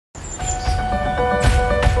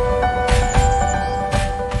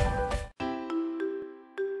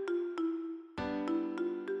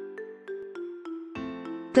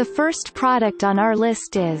The first product on our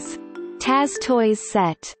list is Tazz Toys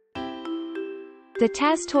Set. The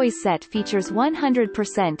Tazz Toys Set features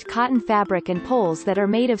 100% cotton fabric and poles that are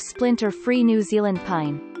made of splinter-free New Zealand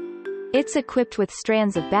pine. It's equipped with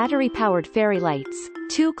strands of battery-powered fairy lights,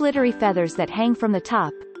 2 glittery feathers that hang from the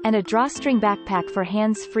top, and a drawstring backpack for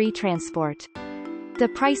hands-free transport. The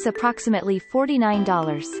price approximately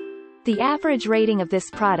 $49. The average rating of this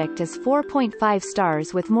product is 4.5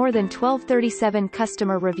 stars with more than 1237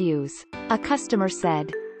 customer reviews. A customer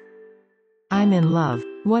said, "I'm in love.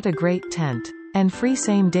 What a great tent. And free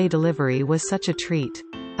same-day delivery was such a treat.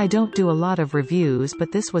 I don't do a lot of reviews,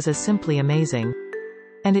 but this was simply amazing.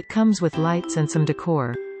 And it comes with lights and some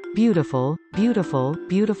decor. Beautiful, beautiful,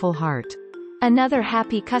 beautiful heart." Another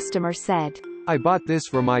happy customer said, "I bought this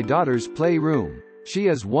for my daughter's playroom. She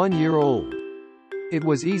is 1 year old. It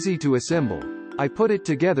was easy to assemble. I put it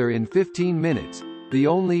together in 15 minutes. The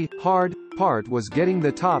only hard part was getting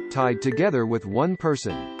the top tied together with one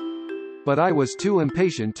person. But I was too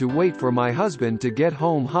impatient to wait for my husband to get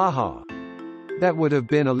home, haha. That would have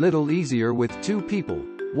been a little easier with 2 people,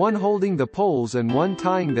 one holding the poles and one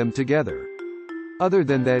tying them together. Other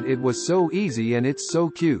than that, it was so easy and it's so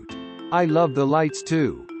cute. I love the lights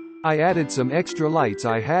too. I added some extra lights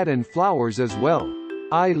I had and flowers as well.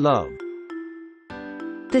 I love."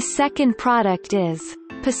 The second product is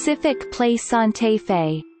Pacific Place Sante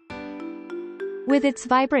Fe. With its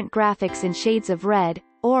vibrant graphics in shades of red,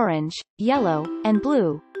 orange, yellow, and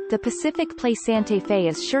blue, the Pacific Place Sante Fe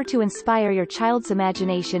is sure to inspire your child's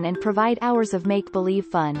imagination and provide hours of make-believe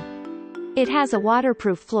fun. It has a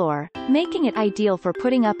waterproof floor, making it ideal for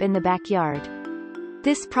putting up in the backyard.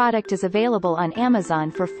 This product is available on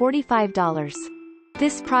Amazon for $45.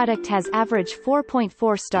 This product has average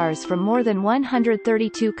 4.4 stars from more than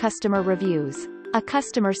 132 customer reviews. A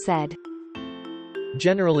customer said,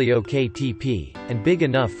 "Generally okay TP, and big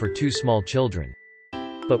enough for 2 small children.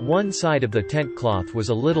 But one side of the tent cloth was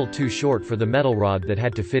a little too short for the metal rod that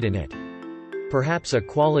had to fit in it. Perhaps a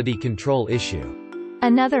quality control issue."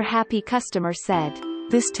 Another happy customer said,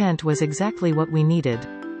 "This tent was exactly what we needed.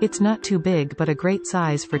 It's not too big but a great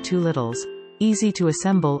size for 2 littles. Easy to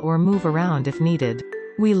assemble or move around if needed.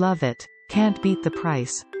 We love it. Can't beat the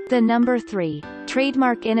price." The number 3.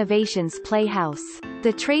 Trademark Innovations Playhouse.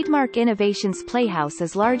 The Trademark Innovations Playhouse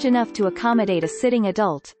is large enough to accommodate a sitting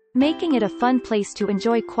adult, making it a fun place to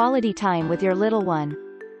enjoy quality time with your little one.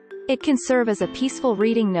 It can serve as a peaceful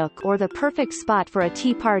reading nook or the perfect spot for a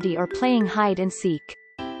tea party or playing hide and seek.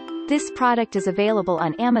 This product is available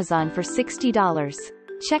on Amazon for $60.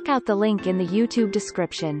 Check out the link in the YouTube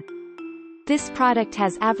description. This product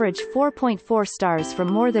has average 4.4 stars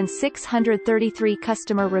from more than 633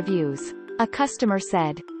 customer reviews. A customer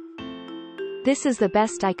said, "This is the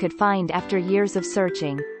best I could find after years of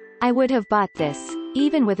searching. I would have bought this,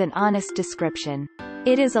 even with an honest description.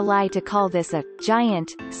 It is a lie to call this a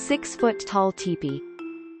giant, 6-foot-tall teepee.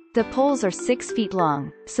 The poles are 6 feet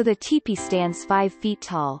long, so the teepee stands 5 feet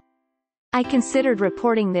tall. I considered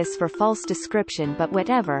reporting this for false description, but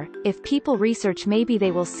whatever, if people research maybe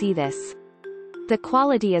they will see this. The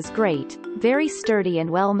quality is great, very sturdy and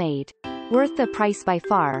well made. Worth the price by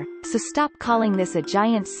far, so stop calling this a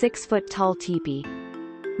giant 6-foot-tall teepee.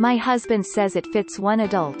 My husband says it fits 1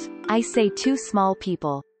 adult, I say 2 small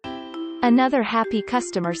people." Another happy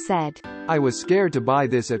customer said, "I was scared to buy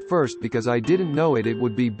this at first because I didn't know it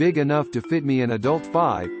would be big enough to fit me an adult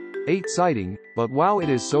 5'8" sighting, but wow, it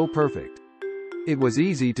is so perfect. It was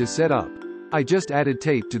easy to set up. I just added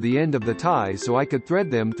tape to the end of the ties so I could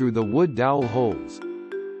thread them through the wood dowel holes.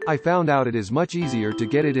 I found out it is much easier to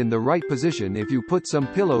get it in the right position if you put some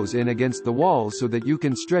pillows in against the walls so that you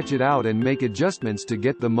can stretch it out and make adjustments to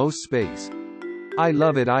get the most space. I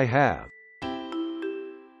love it. I have."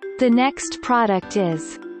 The next product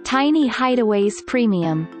is Tiny Hideaways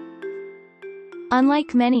Premium.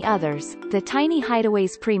 Unlike many others, the Tiny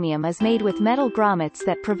Hideaways Premium is made with metal grommets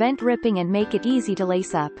that prevent ripping and make it easy to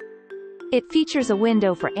lace up. It features a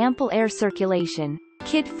window for ample air circulation,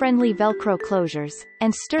 kid-friendly Velcro closures,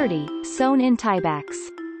 and sturdy, sewn-in tiebacks.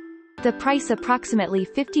 The price approximately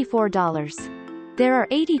 $54. There are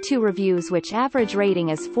 82 reviews which average rating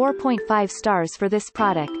is 4.5 stars for this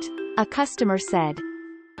product. A customer said,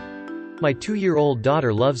 "My 2-year-old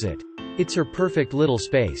daughter loves it. It's her perfect little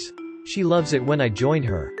space. She loves it when I join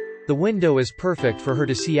her. The window is perfect for her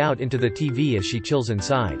to see out into the TV as she chills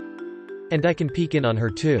inside. And I can peek in on her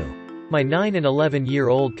too. My 9 and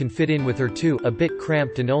 11-year-old can fit in with her too, a bit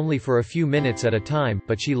cramped and only for a few minutes at a time,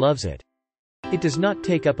 but she loves it. It does not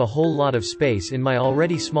take up a whole lot of space in my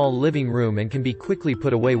already small living room and can be quickly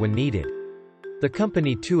put away when needed. The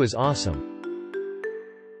company too is awesome."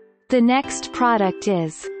 The next product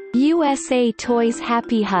is USA Toyz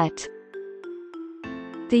Happy Hut.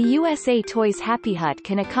 The USA Toyz Happy Hut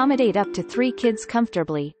can accommodate up to 3 kids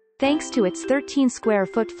comfortably, thanks to its 13 square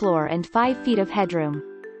foot floor and 5 feet of headroom.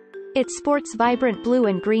 It sports vibrant blue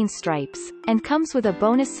and green stripes, and comes with a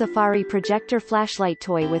bonus safari projector flashlight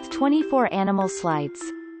toy with 24 animal slides.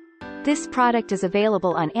 This product is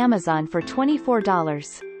available on Amazon for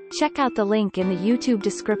 $24. Check out the link in the YouTube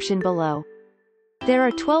description below. There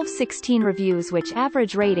are 12/16 reviews which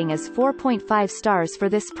average rating is 4.5 stars for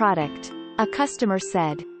this product. A customer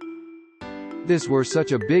said, "This were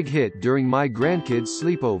such a big hit during my grandkids'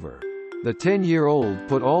 sleepover. The 10-year-old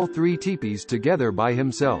put all 3 teepees together by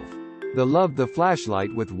himself. They loved the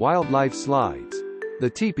flashlight with wildlife slides.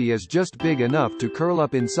 The teepee is just big enough to curl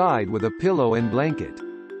up inside with a pillow and blanket.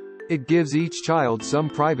 It gives each child some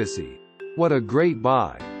privacy. What a great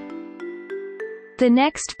buy." The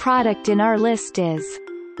next product in our list is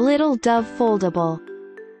Little Dove Foldable.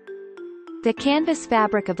 The canvas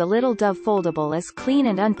fabric of the Little Dove Foldable is clean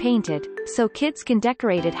and unpainted, so kids can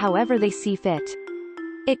decorate it however they see fit.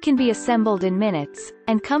 It can be assembled in minutes,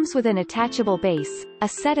 and comes with an attachable base, a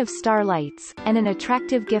set of star lights, and an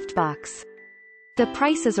attractive gift box. The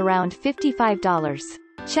price is around $55.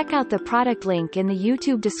 Check out the product link in the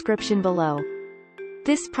YouTube description below.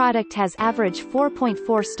 This product has average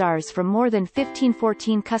 4.4 stars from more than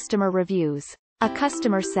 14 customer reviews. A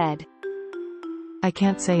customer said, I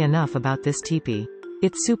can't say enough about this teepee.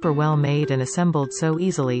 It's super well made and assembled so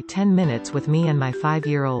easily, 10 minutes with me and my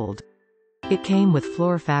 5-year-old. It came with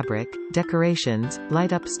floor fabric, decorations,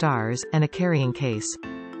 light-up stars, and a carrying case.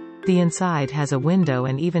 The inside has a window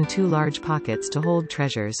and even 2 large pockets to hold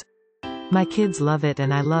treasures. My kids love it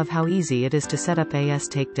and I love how easy it is to set up as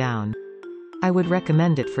take down. I would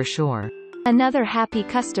recommend it for sure. Another happy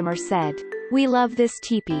customer said, "We love this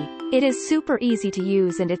teepee. It is super easy to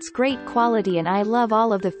use and it's great quality and I love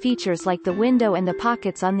all of the features like the window and the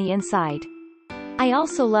pockets on the inside. I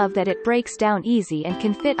also love that it breaks down easy and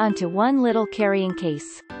can fit onto one little carrying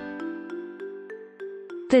case."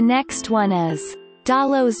 The next one is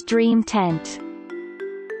Dalos Dream Tent.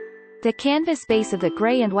 The canvas base of the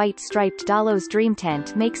gray and white striped Dalos Dream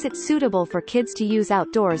Tent makes it suitable for kids to use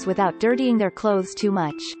outdoors without dirtying their clothes too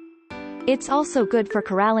much. It's also good for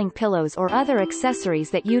corralling pillows or other accessories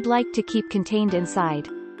that you'd like to keep contained inside.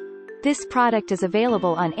 This product is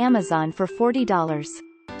available on Amazon for $40.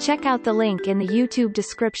 Check out the link in the YouTube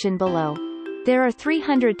description below. There are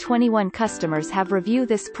 321 customers have reviewed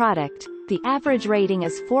this product. The average rating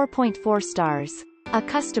is 4.4 stars. A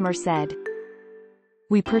customer said,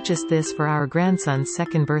 "We purchased this for our grandson's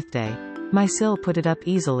 2nd birthday. My Sil put it up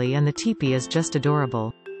easily and the teepee is just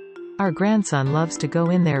adorable. Our grandson loves to go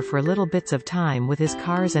in there for little bits of time with his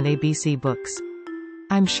cars and ABC books.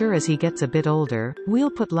 I'm sure as he gets a bit older,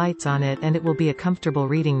 we'll put lights on it and it will be a comfortable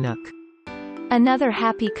reading nook." Another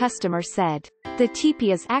happy customer said, "The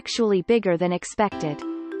teepee is actually bigger than expected.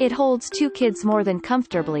 It holds 2 kids more than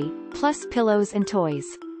comfortably, plus pillows and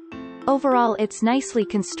toys. Overall it's nicely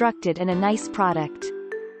constructed and a nice product."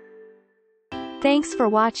 Thanks for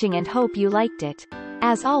watching and hope you liked it.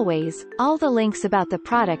 As always, all the links about the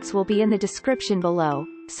products will be in the description below,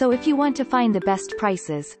 so if you want to find the best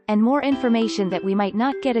prices, and more information that we might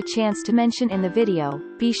not get a chance to mention in the video,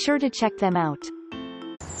 be sure to check them out.